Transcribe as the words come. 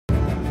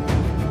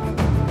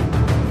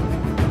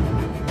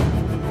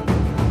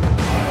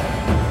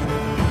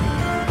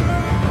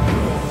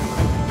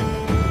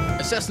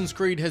Assassin's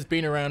Creed has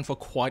been around for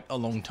quite a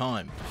long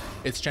time.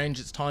 It's changed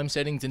its time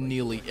settings in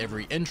nearly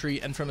every entry,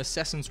 and from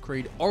Assassin's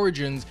Creed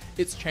Origins,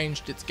 it's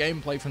changed its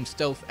gameplay from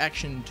stealth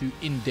action to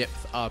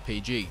in-depth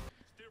RPG.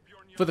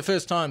 For the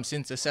first time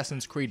since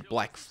Assassin's Creed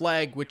Black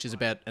Flag, which is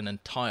about an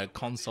entire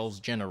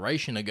console's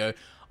generation ago,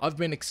 I've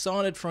been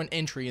excited for an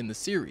entry in the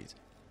series.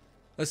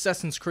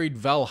 Assassin's Creed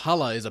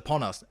Valhalla is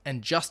upon us,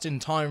 and just in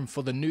time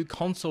for the new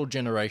console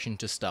generation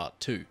to start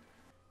too.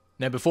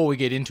 Now before we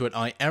get into it,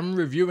 I am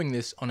reviewing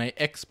this on a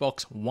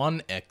Xbox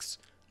One X,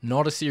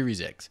 not a Series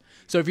X.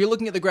 So if you're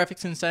looking at the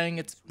graphics and saying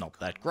it's not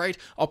that great,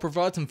 I'll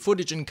provide some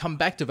footage and come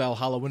back to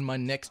Valhalla when my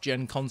next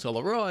gen console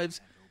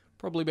arrives,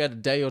 probably about a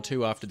day or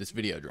two after this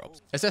video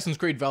drops. Assassin's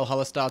Creed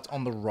Valhalla starts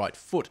on the right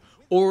foot,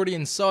 already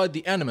inside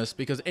the Animus,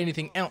 because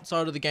anything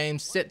outside of the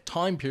game's set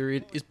time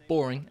period is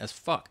boring as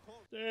fuck.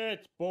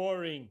 That's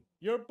boring.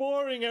 You're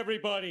boring,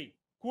 everybody.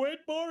 Quit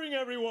boring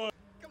everyone.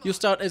 You'll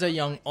start as a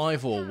young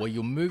Ivor, where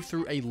you'll move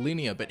through a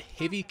linear but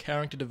heavy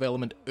character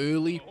development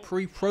early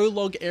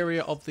pre-prologue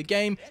area of the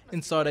game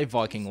inside a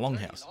Viking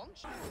longhouse.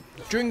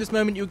 During this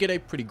moment you'll get a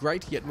pretty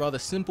great yet rather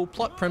simple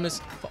plot premise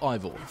for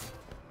Ivor.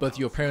 Both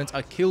your parents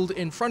are killed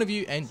in front of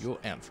you and you're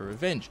out for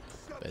revenge.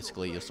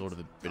 Basically you're sort of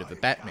a bit of a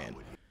Batman.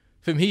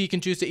 From here you can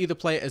choose to either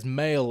play as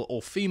male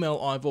or female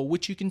Ivor,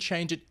 which you can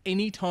change at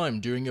any time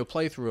during your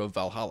playthrough of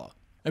Valhalla.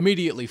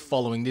 Immediately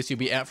following this you'll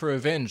be out for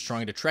revenge,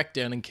 trying to track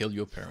down and kill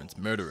your parents'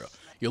 murderer.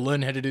 You'll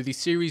learn how to do the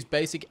series'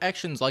 basic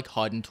actions like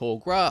hide in tall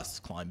grass,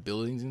 climb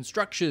buildings and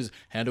structures,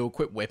 how to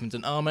equip weapons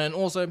and armor, and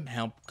also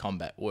how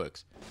combat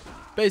works.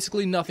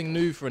 Basically nothing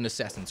new for an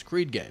Assassin's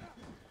Creed game.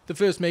 The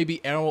first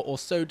maybe hour or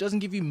so doesn't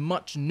give you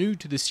much new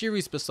to the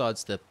series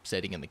besides the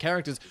setting and the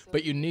characters,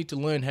 but you need to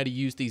learn how to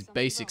use these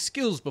basic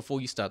skills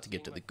before you start to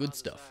get to the good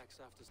stuff.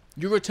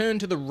 You return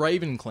to the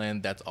Raven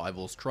clan, that's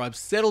Ivor's tribe's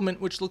settlement,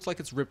 which looks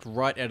like it's ripped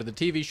right out of the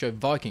TV show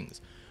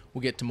Vikings.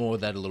 We'll get to more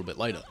of that a little bit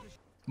later.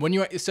 When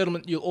you're at your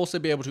settlement, you'll also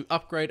be able to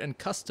upgrade and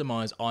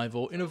customize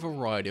Ivor in a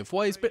variety of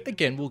ways, but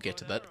again, we'll get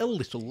to that a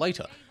little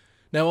later.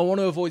 Now, I want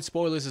to avoid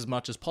spoilers as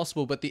much as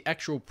possible, but the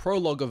actual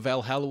prologue of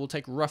Valhalla will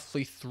take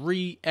roughly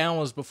 3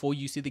 hours before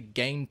you see the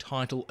game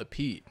title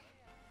appear.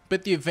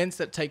 But the events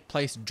that take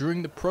place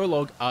during the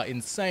prologue are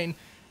insane,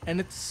 and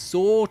it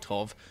sort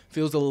of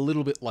feels a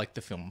little bit like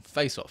the film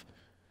Face Off.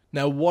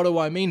 Now, what do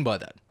I mean by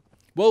that?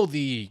 Well,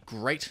 the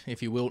great,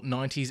 if you will,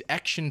 90s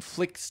action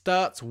flick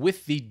starts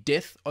with the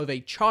death of a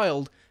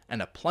child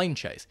and a plane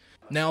chase.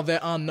 Now,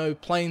 there are no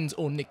planes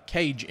or Nick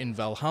Cage in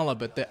Valhalla,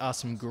 but there are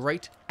some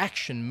great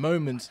action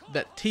moments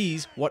that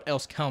tease what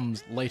else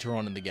comes later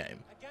on in the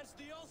game.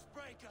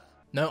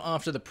 Now,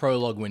 after the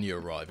prologue, when you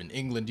arrive in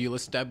England, you'll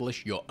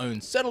establish your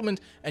own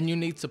settlement, and you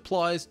need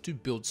supplies to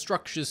build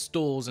structures,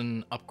 stores,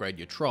 and upgrade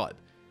your tribe.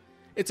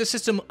 It's a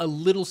system a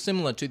little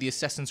similar to the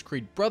Assassin's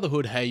Creed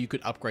Brotherhood, how you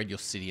could upgrade your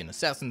city and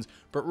assassins,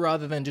 but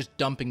rather than just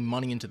dumping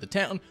money into the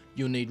town,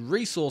 you'll need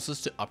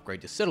resources to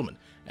upgrade your settlement,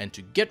 and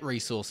to get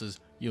resources,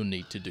 you'll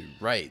need to do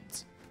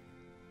raids.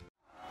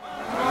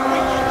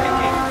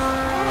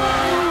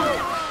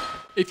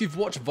 If you've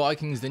watched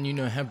Vikings, then you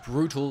know how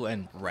brutal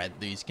and rad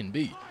these can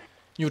be.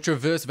 You'll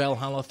traverse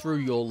Valhalla through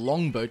your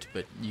longboat,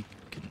 but you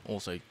can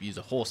also use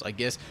a horse, I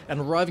guess,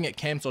 and arriving at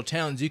camps or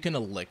towns, you can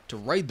elect to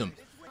raid them.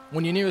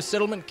 When you're near a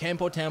settlement,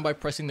 camp or town, by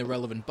pressing the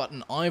relevant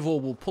button, Ivor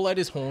will pull out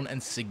his horn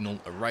and signal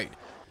a raid.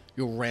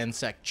 You'll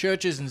ransack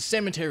churches and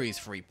cemeteries,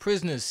 free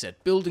prisoners,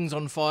 set buildings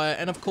on fire,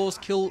 and of course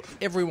kill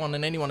everyone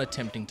and anyone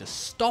attempting to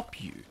stop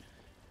you.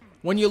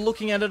 When you're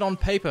looking at it on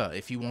paper,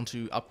 if you want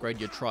to upgrade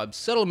your tribe's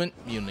settlement,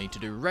 you'll need to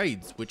do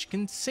raids, which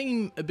can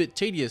seem a bit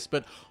tedious,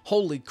 but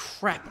holy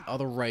crap are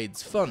the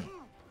raids fun.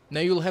 Now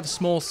you'll have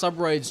small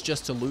sub-raids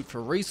just to loot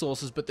for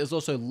resources, but there's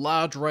also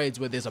large raids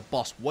where there's a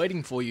boss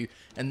waiting for you,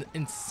 and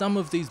in some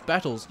of these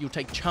battles you'll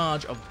take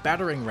charge of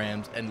battering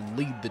rams and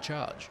lead the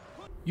charge.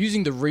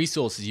 Using the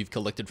resources you've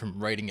collected from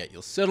raiding at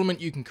your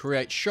settlement, you can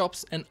create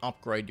shops and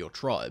upgrade your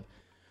tribe.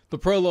 The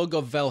prologue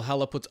of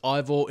Valhalla puts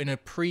Ivor in a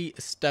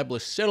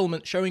pre-established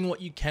settlement, showing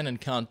what you can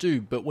and can't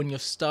do, but when you're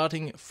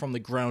starting from the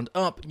ground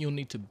up, you'll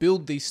need to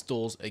build these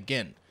stores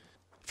again.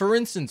 For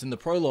instance, in the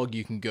prologue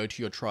you can go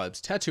to your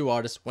tribe's tattoo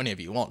artist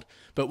whenever you want,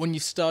 but when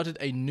you've started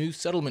a new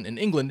settlement in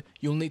England,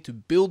 you'll need to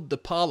build the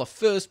parlour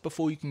first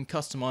before you can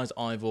customise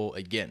Ivor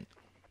again.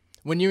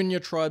 When you're in your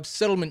tribe's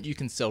settlement, you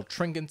can sell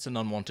trinkets and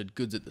unwanted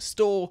goods at the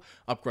store,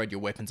 upgrade your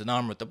weapons and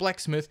armour at the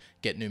blacksmith,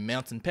 get new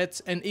mounts and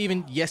pets, and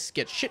even, yes,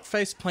 get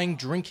shit-faced playing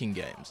drinking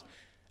games.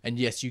 And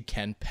yes, you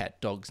can pet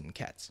dogs and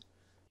cats.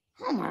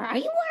 Homer, are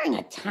you wearing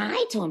a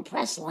tie to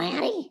impress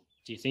Laddie?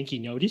 Do you think he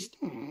noticed?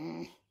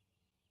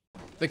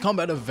 The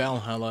combat of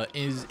Valhalla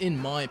is, in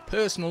my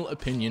personal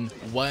opinion,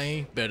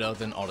 way better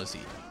than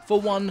Odyssey,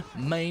 for one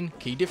main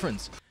key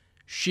difference.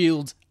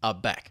 Shields are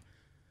back.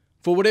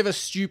 For whatever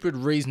stupid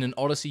reason in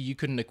Odyssey you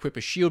couldn't equip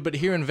a shield, but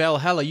here in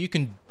Valhalla you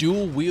can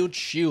dual wield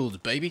shields,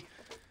 baby.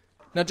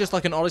 Now just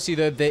like in Odyssey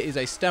though, there is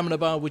a stamina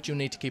bar which you'll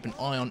need to keep an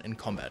eye on in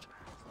combat.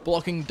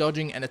 Blocking,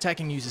 dodging and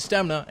attacking uses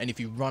stamina, and if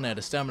you run out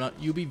of stamina,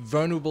 you'll be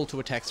vulnerable to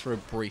attacks for a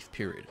brief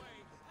period.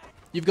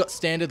 You've got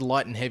standard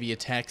light and heavy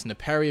attacks and a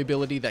parry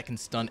ability that can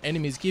stun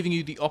enemies, giving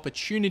you the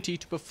opportunity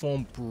to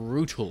perform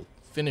brutal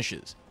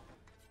finishes.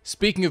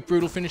 Speaking of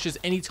brutal finishes,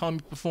 anytime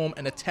you perform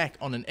an attack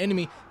on an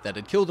enemy that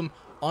had killed them,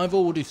 Ivor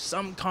will do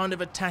some kind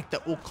of attack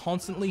that will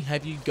constantly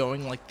have you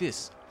going like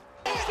this.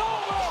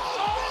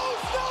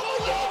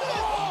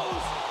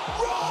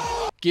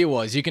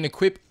 Gear-wise, you can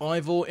equip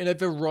Ivor in a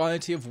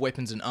variety of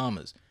weapons and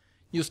armors.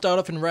 You'll start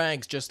off in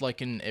rags just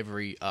like in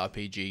every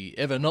RPG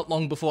ever, not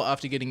long before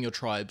after getting your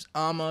tribe's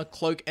armor,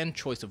 cloak and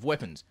choice of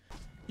weapons.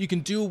 You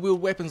can dual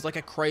wield weapons like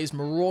a crazed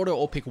marauder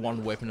or pick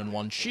one weapon and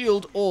one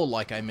shield, or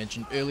like I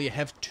mentioned earlier,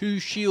 have two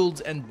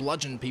shields and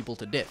bludgeon people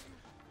to death.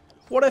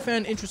 What I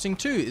found interesting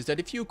too is that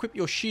if you equip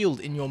your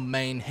shield in your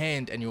main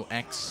hand and your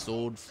axe,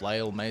 sword,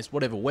 flail, mace,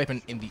 whatever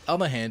weapon in the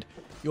other hand,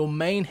 your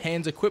main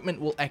hand's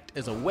equipment will act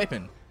as a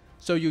weapon.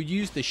 So you'll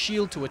use the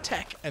shield to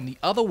attack and the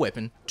other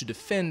weapon to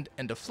defend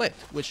and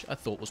deflect, which I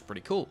thought was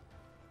pretty cool.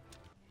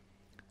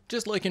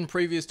 Just like in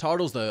previous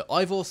titles though,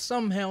 Ivor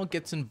somehow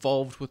gets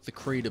involved with the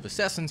Creed of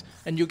Assassins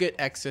and you'll get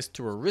access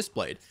to a wrist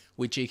blade,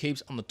 which he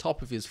keeps on the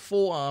top of his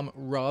forearm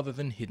rather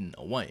than hidden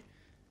away.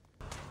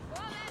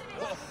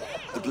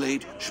 The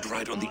blade should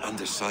ride on the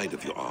underside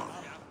of your arm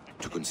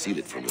to conceal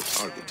it from your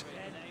target.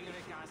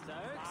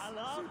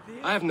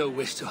 I have no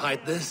wish to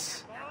hide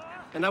this.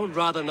 And I would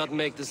rather not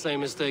make the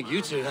same mistake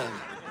you two have.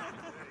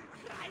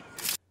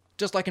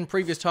 Just like in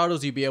previous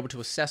titles, you'll be able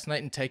to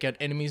assassinate and take out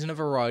enemies in a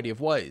variety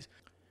of ways.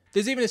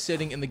 There's even a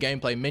setting in the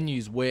gameplay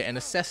menus where an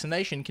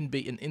assassination can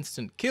be an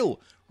instant kill,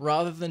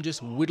 rather than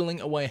just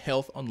whittling away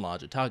health on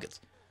larger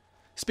targets.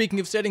 Speaking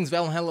of settings,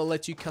 Valhalla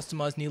lets you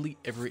customize nearly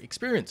every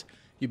experience.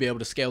 You'll be able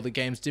to scale the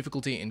game's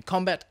difficulty in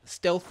combat,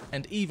 stealth,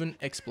 and even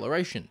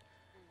exploration.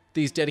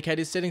 These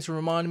dedicated settings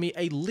remind me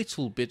a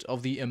little bit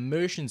of the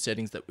immersion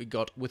settings that we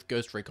got with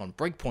Ghost Recon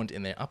Breakpoint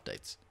in their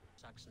updates.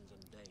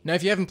 Now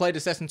if you haven't played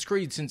Assassin's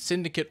Creed since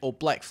Syndicate or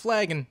Black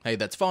Flag, and hey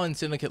that's fine,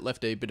 Syndicate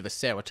left a bit of a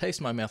sour taste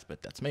in my mouth,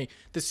 but that's me,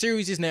 the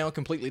series is now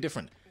completely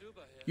different.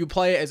 You'll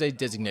play as a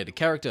designated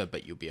character,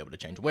 but you'll be able to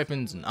change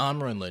weapons and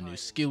armor and learn new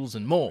skills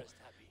and more.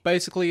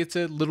 Basically it's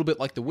a little bit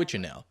like The Witcher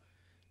now.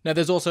 Now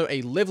there's also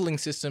a leveling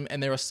system,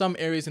 and there are some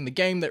areas in the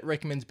game that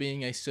recommends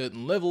being a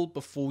certain level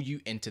before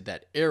you enter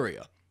that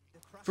area.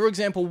 For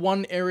example,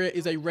 one area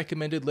is a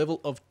recommended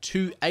level of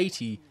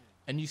 280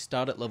 and you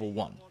start at level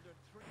 1.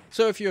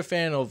 So if you're a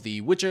fan of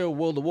The Witcher,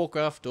 World of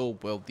Warcraft, or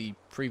well the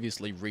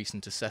previously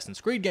recent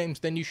Assassin's Creed games,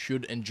 then you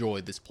should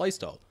enjoy this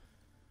playstyle.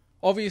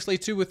 Obviously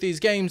too with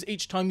these games,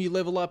 each time you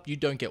level up you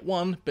don't get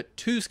 1, but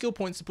 2 skill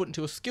points to put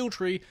into a skill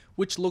tree,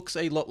 which looks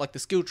a lot like the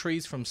skill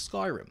trees from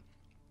Skyrim.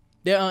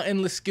 There are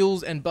endless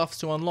skills and buffs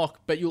to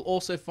unlock, but you'll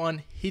also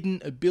find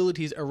hidden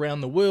abilities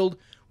around the world,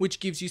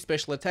 which gives you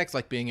special attacks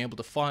like being able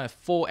to fire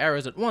 4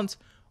 arrows at once,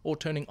 or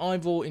turning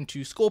Ivor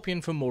into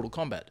Scorpion for Mortal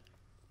Kombat.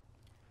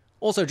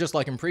 Also, just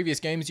like in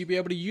previous games, you'll be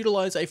able to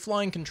utilize a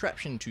flying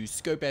contraption to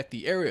scope out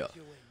the area,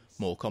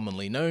 more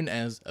commonly known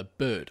as a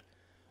bird.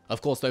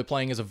 Of course though,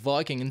 playing as a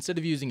Viking, instead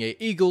of using an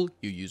eagle,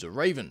 you use a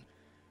raven.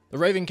 The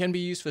raven can be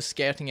used for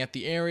scouting out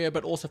the area,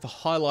 but also for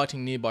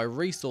highlighting nearby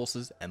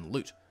resources and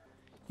loot.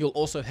 You'll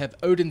also have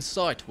Odin's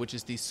Sight, which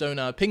is the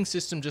sonar ping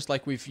system just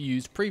like we've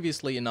used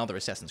previously in other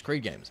Assassin's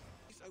Creed games.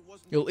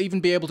 You'll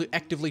even be able to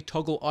actively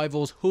toggle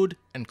Ivor's hood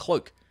and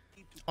cloak.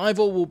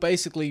 Ivor will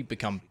basically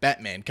become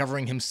Batman,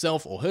 covering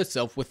himself or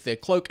herself with their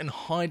cloak and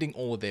hiding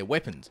all of their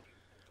weapons.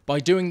 By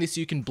doing this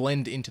you can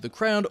blend into the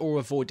crowd or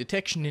avoid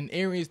detection in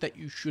areas that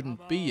you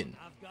shouldn't be in.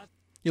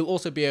 You'll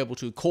also be able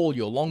to call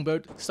your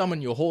longboat,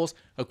 summon your horse,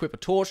 equip a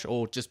torch,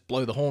 or just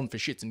blow the horn for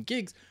shits and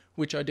gigs,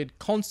 which I did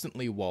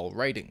constantly while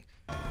raiding.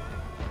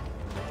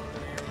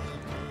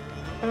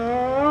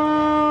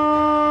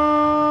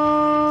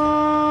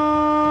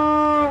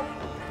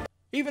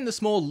 Even the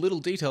small little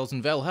details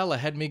in Valhalla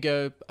had me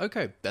go,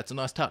 okay, that's a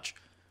nice touch.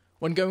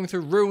 When going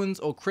through ruins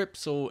or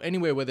crypts or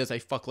anywhere where there's a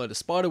fuckload of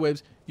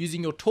spiderwebs,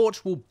 using your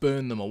torch will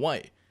burn them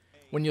away.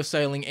 When you're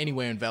sailing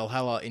anywhere in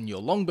Valhalla in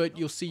your longboat,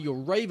 you'll see your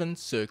raven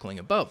circling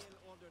above.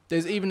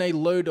 There's even a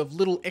load of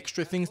little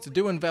extra things to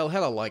do in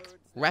Valhalla, like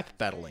rap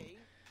battling.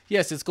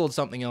 Yes, it's called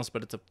something else,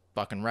 but it's a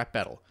fucking rap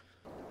battle.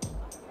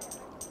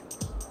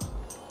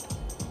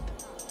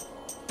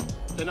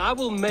 Then I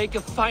will make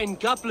a fine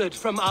goblet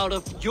from out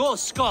of your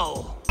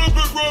skull.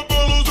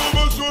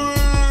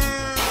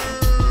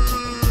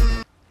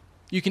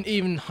 You can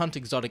even hunt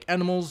exotic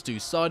animals, do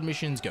side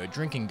missions, go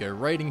drinking, go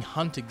raiding,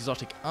 hunt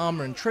exotic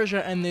armor and treasure,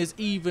 and there's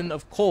even,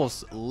 of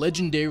course,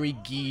 legendary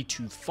gear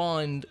to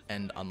find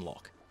and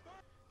unlock.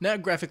 Now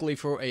graphically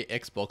for a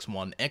Xbox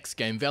One X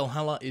game,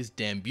 Valhalla is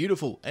damn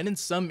beautiful, and in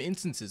some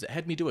instances it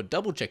had me do a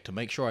double check to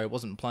make sure I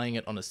wasn't playing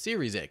it on a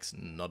Series X,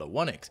 not a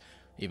One X.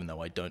 Even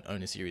though I don't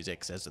own a Series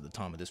X as of the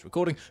time of this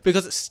recording,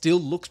 because it still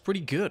looks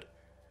pretty good.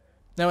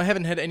 Now I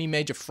haven't had any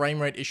major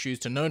frame rate issues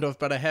to note of,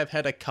 but I have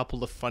had a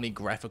couple of funny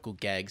graphical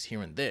gags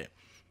here and there.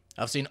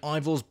 I've seen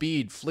Ivor's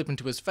beard flip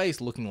into his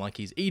face looking like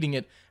he's eating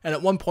it, and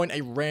at one point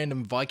a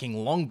random Viking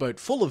longboat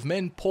full of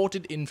men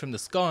ported in from the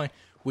sky,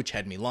 which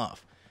had me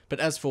laugh. But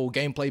as for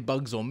gameplay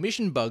bugs or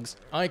mission bugs,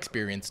 I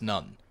experienced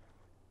none.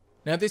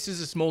 Now this is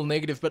a small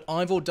negative, but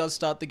Ivor does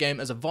start the game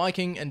as a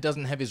Viking and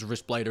doesn't have his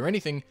wrist blade or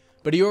anything,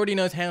 but he already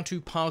knows how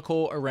to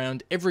parkour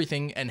around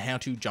everything and how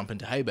to jump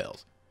into hay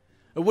bales.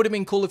 It would have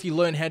been cool if you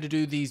learned how to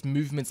do these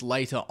movements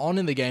later on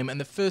in the game, and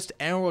the first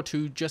hour or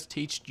two just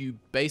teached you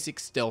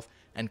basic stealth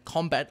and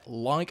combat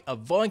like a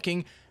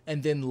Viking,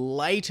 and then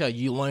later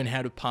you learn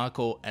how to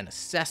parkour and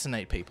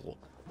assassinate people.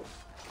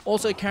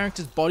 Also,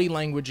 characters' body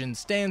language and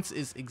stance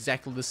is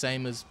exactly the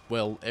same as,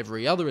 well,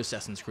 every other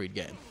Assassin's Creed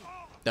game.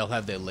 They'll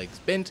have their legs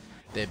bent,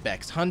 their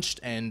backs hunched,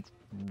 and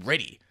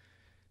ready.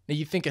 Now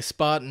you'd think a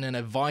Spartan and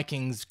a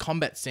Viking's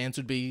combat stance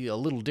would be a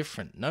little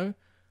different, no?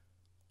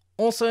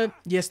 Also,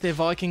 yes, they're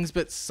Vikings,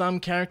 but some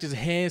characters'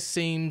 hair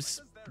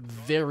seems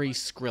very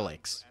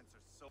Skrillex.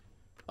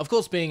 Of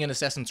course, being an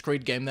Assassin's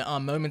Creed game, there are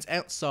moments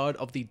outside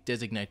of the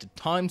designated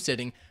time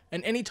setting,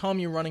 and any time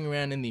you're running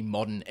around in the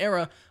modern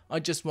era, I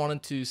just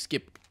wanted to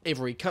skip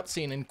every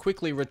cutscene and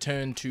quickly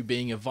return to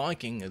being a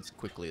Viking as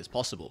quickly as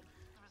possible.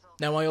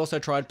 Now, I also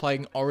tried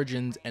playing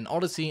Origins and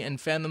Odyssey and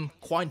found them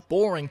quite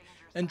boring,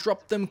 and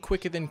dropped them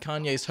quicker than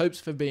Kanye's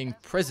hopes for being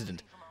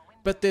president.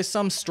 But there's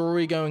some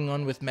story going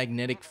on with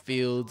magnetic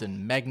fields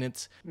and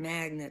magnets.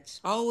 Magnets.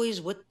 Always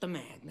with the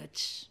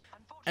magnets.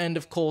 And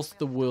of course,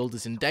 the world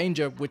is in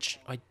danger, which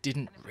I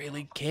didn't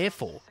really care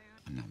for.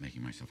 I'm not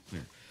making myself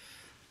clear.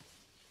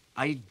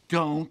 I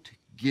don't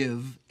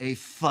give a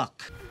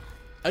fuck.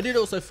 I did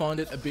also find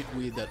it a bit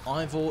weird that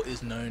Ivor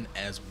is known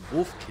as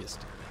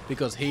Wolf-Kissed,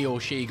 because he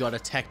or she got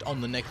attacked on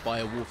the neck by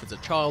a wolf as a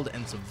child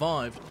and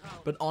survived,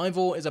 but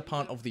Ivor is a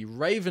part of the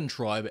Raven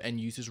tribe and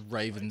uses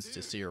ravens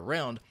to see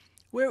around,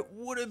 where it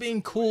would have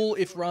been cool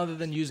if rather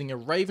than using a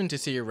raven to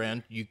see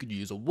around, you could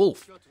use a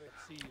wolf.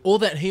 Or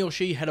that he or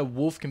she had a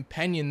wolf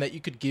companion that you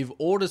could give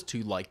orders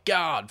to, like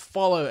guard,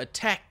 follow,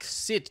 attack,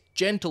 sit,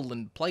 gentle,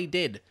 and play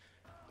dead.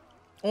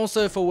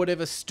 Also, for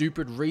whatever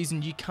stupid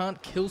reason, you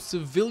can't kill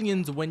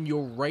civilians when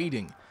you're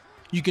raiding.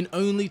 You can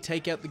only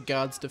take out the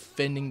guards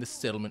defending the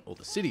settlement or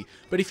the city,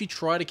 but if you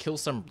try to kill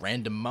some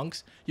random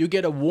monks, you'll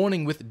get a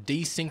warning with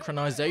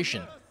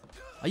desynchronization.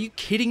 Are you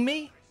kidding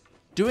me?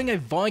 Doing a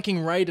Viking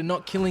raid and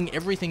not killing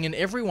everything and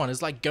everyone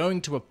is like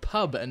going to a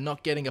pub and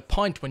not getting a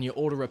pint when you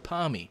order a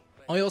palmy.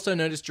 I also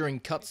noticed during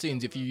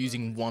cutscenes, if you're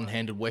using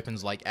one-handed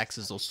weapons like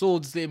axes or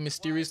swords, they're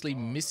mysteriously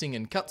missing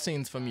in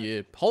cutscenes from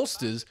your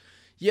holsters,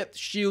 yet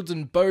shields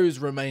and bows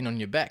remain on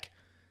your back.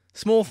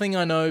 Small thing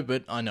I know,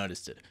 but I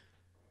noticed it.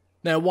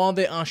 Now, while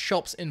there are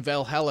shops in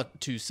Valhalla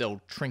to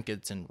sell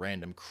trinkets and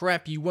random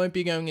crap, you won't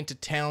be going into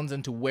towns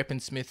and to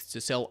weaponsmiths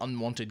to sell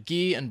unwanted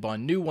gear and buy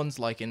new ones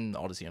like in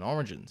Odyssey and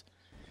Origins.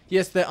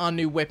 Yes, there are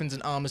new weapons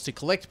and armors to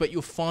collect, but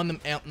you'll find them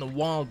out in the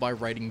wild by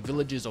raiding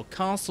villages or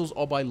castles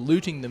or by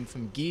looting them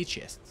from gear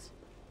chests.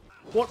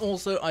 What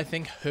also I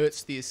think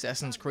hurts the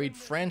Assassin's Creed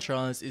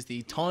franchise is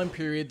the time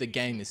period the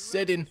game is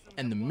set in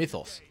and the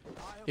mythos.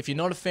 If you're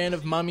not a fan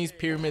of mummies,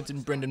 pyramids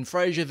and Brendan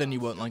Fraser, then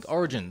you won't like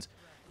Origins.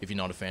 If you're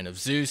not a fan of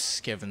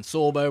Zeus, Kevin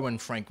Sorbo and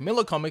Frank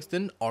Miller comics,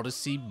 then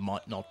Odyssey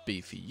might not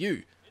be for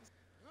you.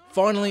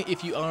 Finally,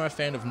 if you are a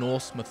fan of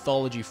Norse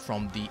mythology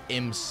from the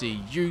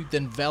MCU,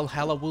 then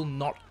Valhalla will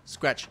not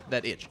scratch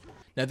that itch.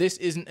 Now this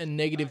isn't a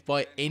negative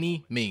by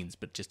any means,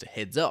 but just a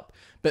heads up.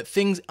 But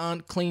things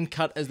aren't clean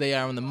cut as they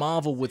are in the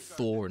Marvel with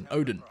Thor and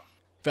Odin.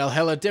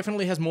 Valhalla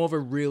definitely has more of a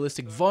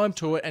realistic vibe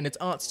to it, and its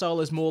art style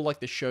is more like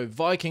the show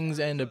Vikings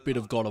and a bit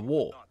of God of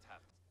War.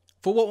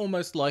 For what will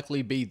most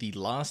likely be the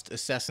last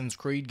Assassin's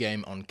Creed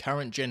game on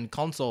current gen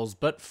consoles,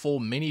 but for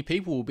many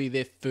people will be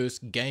their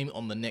first game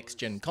on the next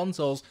gen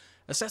consoles,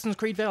 Assassin's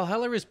Creed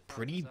Valhalla is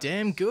pretty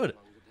damn good.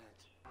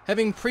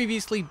 Having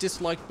previously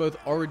disliked both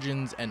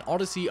Origins and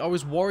Odyssey, I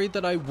was worried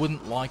that I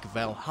wouldn't like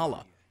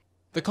Valhalla.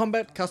 The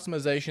combat,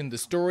 customization, the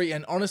story,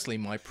 and honestly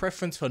my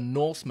preference for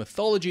Norse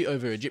mythology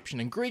over Egyptian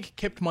and Greek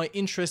kept my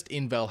interest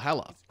in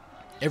Valhalla.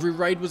 Every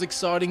raid was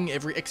exciting,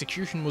 every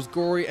execution was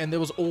gory, and there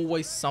was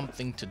always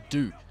something to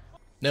do.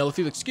 Now if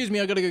you'll excuse me,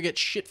 I gotta go get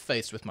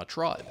shit-faced with my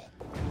tribe.